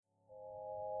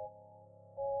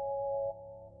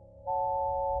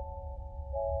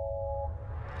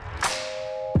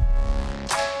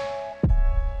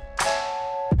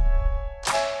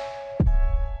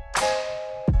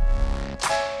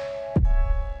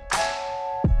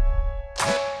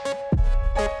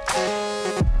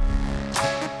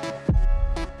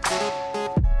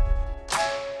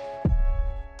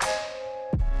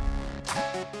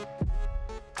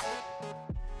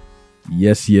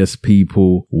Yes,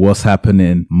 people, what's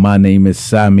happening? My name is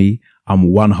Sammy.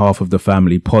 I'm one half of the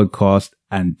Family Podcast,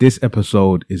 and this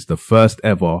episode is the first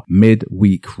ever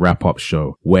mid-week wrap-up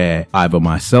show where either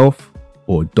myself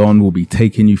or Don will be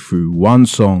taking you through one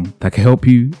song that can help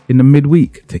you in the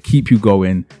midweek to keep you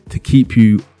going, to keep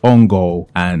you on goal,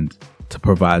 and to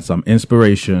provide some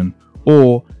inspiration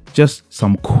or just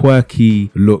some quirky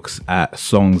looks at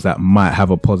songs that might have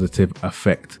a positive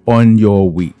effect on your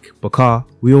week. Because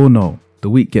we all know the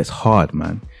week gets hard,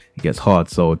 man. It gets hard.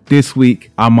 So this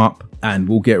week I'm up and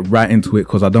we'll get right into it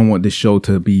because I don't want this show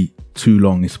to be too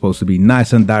long. It's supposed to be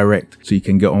nice and direct so you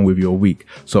can get on with your week.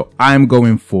 So I'm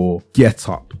going for Get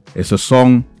Up. It's a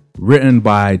song written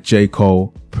by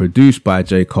J.Cole, produced by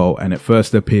J.Cole, and it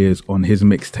first appears on his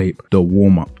mixtape, The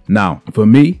Warm Up. Now, for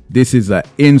me, this is an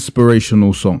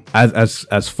inspirational song.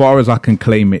 As far as I can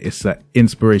claim it, it's an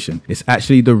inspiration. It's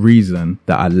actually the reason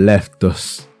that I left the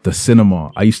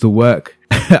cinema. I used to work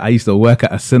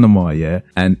at a cinema, yeah,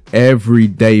 and every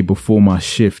day before my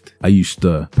shift I used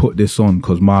to put this on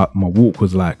because my walk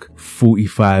was like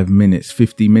 45 minutes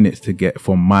 50 minutes to get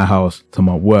from my house to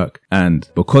my work, and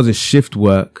because it's shift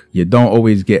work you don't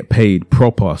always get paid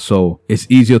proper, so it's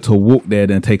easier to walk there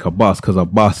than take a bus, because a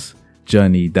bus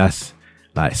journey that's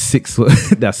like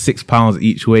 £6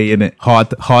 each way, innit?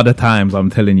 Harder times, I'm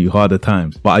telling you, harder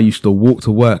times. But I used to walk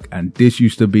to work, and this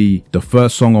used to be the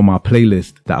first song on my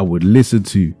playlist that I would listen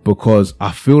to because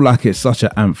I feel like it's such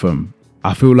an anthem.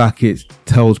 I feel like it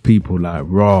tells people like,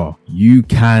 raw, you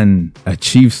can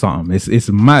achieve something. It's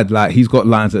mad. Like, he's got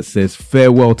lines that says,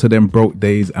 farewell to them broke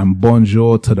days and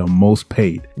bonjour to the most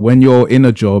paid. When you're in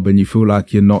a job and you feel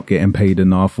like you're not getting paid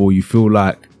enough, or you feel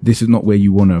like this is not where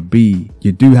you want to be,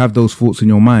 you do have those thoughts in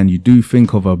your mind. You do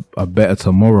think of a better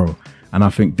tomorrow. And I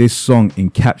think this song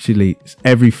encapsulates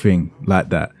everything like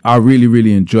that. I really,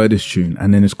 really enjoy this tune.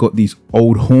 And then it's got these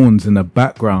old horns in the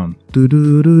background.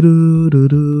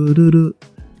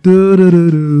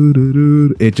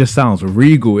 It just sounds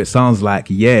regal. It sounds like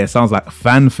a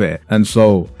fanfare. And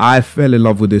so I fell in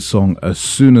love with this song as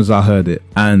soon as I heard it.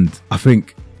 And I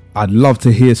think I'd love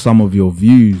to hear some of your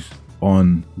views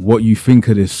on what you think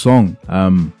of this song,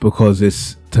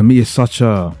 because to me it's such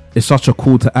a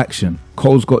call to action.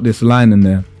 Cole's got this line in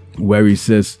there where he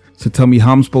says, so tell me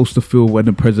how I'm supposed to feel when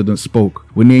the president spoke,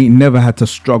 when he ain't never had to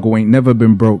struggle, ain't never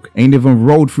been broke, ain't even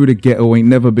rolled through the ghetto, ain't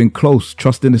never been close,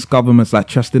 trusting this government's like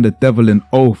trusting the devil in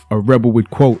oath, a rebel with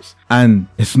quotes. And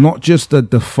it's not just a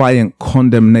defiant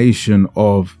condemnation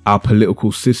of our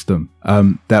political system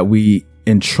that we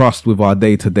entrust with our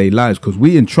day-to-day lives, because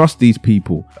we entrust these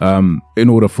people in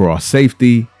order for our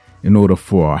safety, in order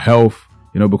for our health,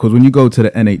 because when you go to the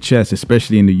NHS,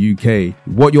 especially in the UK,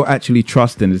 what you're actually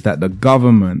trusting is that the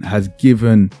government has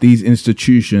given these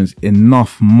institutions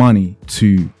enough money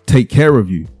to take care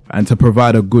of you and to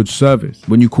provide a good service.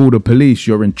 When you call the police,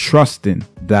 you're entrusting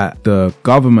that the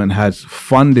government has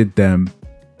funded them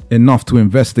enough to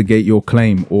investigate your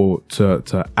claim or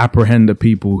to apprehend the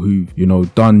people who've,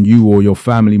 done you or your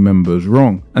family members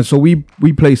wrong. And so we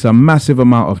place a massive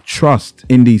amount of trust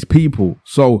in these people.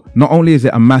 So not only is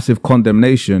it a massive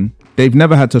condemnation, they've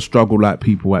never had to struggle like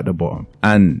people at the bottom.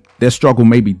 And their struggle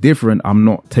may be different. I'm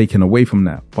not taking away from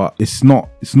that, but it's not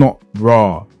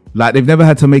raw. Like, they've never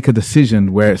had to make a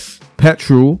decision where it's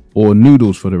petrol or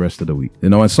noodles for the rest of the week.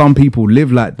 And some people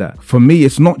live like that. For me,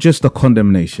 it's not just a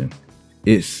condemnation.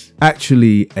 It's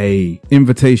actually a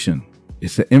invitation.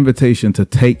 It's an invitation to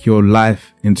take your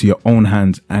life into your own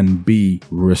hands and be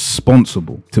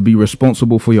responsible, to be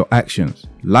responsible for your actions.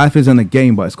 Life isn't a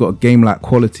game, but it's got a game-like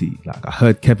quality. Like, I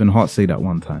heard Kevin Hart say that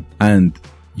one time. And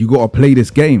you got to play this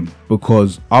game,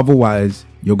 because otherwise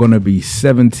you're going to be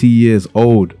 70 years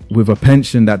old with a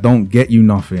pension that don't get you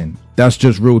nothing. That's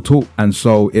just real talk. And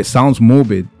so it sounds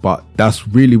morbid, but that's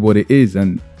really what it is.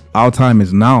 And our time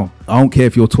is now. I don't care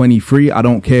if you're 23. I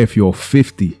don't care if you're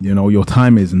 50. Your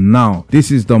time is now.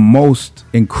 This is the most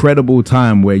incredible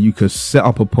time where you could set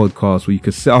up a podcast, where you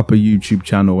could set up a YouTube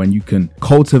channel, and you can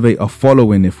cultivate a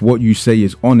following if what you say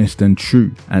is honest and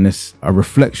true, and it's a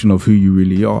reflection of who you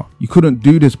really are. You couldn't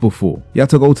do this before. You had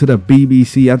to go to the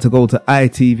BBC, you had to go to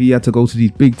ITV, you had to go to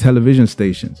these big television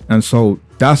stations. And so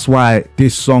that's why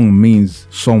this song means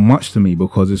so much to me,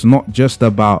 because it's not just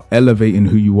about elevating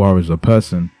who you are as a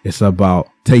person. It's about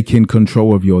taking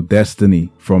control of your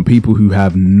destiny from people who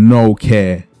have no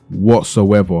care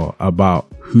whatsoever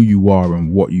about who you are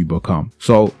and what you become.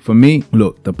 So for me,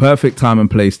 look, the perfect time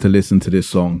and place to listen to this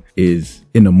song is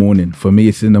in the morning. For me,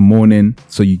 it's in the morning.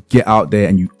 So you get out there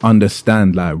and you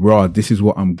understand, like, raw, this is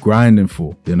what I'm grinding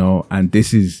for, and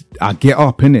I get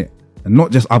up in it. And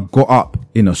not just I've got up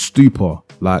in a stupor.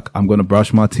 like I'm going to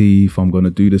brush my teeth, I'm going to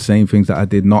do the same things that I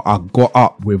did. No, I got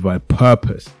up with a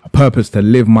purpose to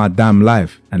live my damn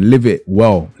life and live it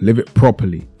well, live it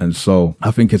properly. And so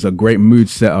I think it's a great mood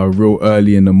setter real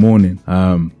early in the morning.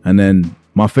 And then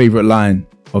my favorite line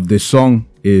of this song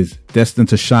is destined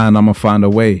to shine, I'ma find a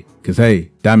way. Cause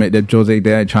hey, damn it, that Jose,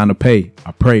 they ain't trying to pay.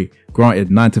 I pray.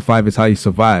 Granted, 9 to 5 is how you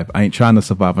survive. I ain't trying to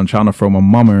survive. I'm trying to throw my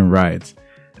mama in rides.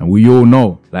 And we all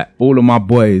know, like all of my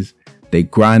boys, they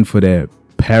grind for their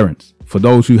parents. For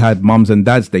those who had mums and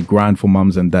dads, they grind for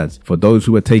mums and dads. For those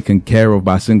who are taken care of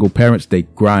by single parents, they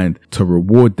grind to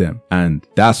reward them. And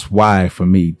that's why, for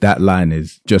me, that line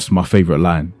is just my favorite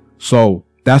line. So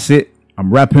that's it.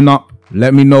 I'm wrapping up.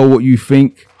 Let me know what you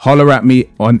think. Holler at me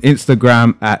on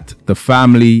Instagram at The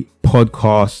Family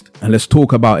Podcast and let's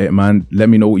talk about it, man. Let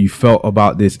me know what you felt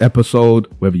about this episode,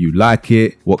 whether you like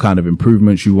it, what kind of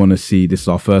improvements you want to see. This is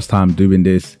our first time doing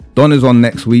this. Don is on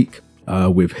next week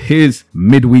with his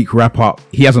midweek wrap up.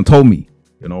 He hasn't told me,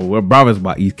 you know, we're brothers,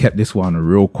 but he's kept this one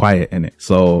real quiet in it.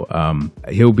 So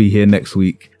he'll be here next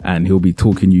week and he'll be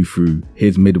talking you through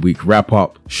his midweek wrap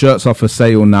up. Shirts are for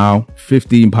sale now,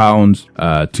 £15,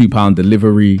 £2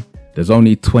 delivery. There's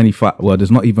only 25. Well,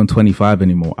 there's not even 25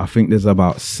 anymore. I think there's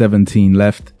about 17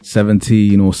 left,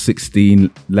 17 or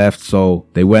 16 left. So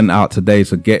they went out today.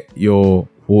 So get your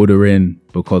order in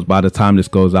because by the time this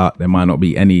goes out, there might not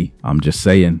be any. I'm just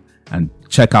saying. And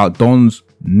check out Don's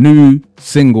new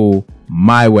single,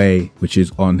 My Way, which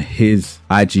is on his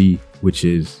IG, which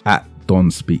is at Don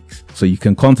Speaks. So you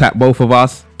can contact both of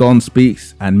us, Don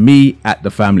Speaks and me at The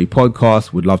Family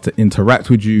Podcast. Would love to interact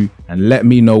with you and let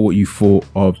me know what you thought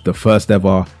of the first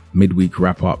ever midweek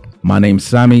wrap up. My name's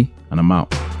Sammy and I'm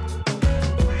out.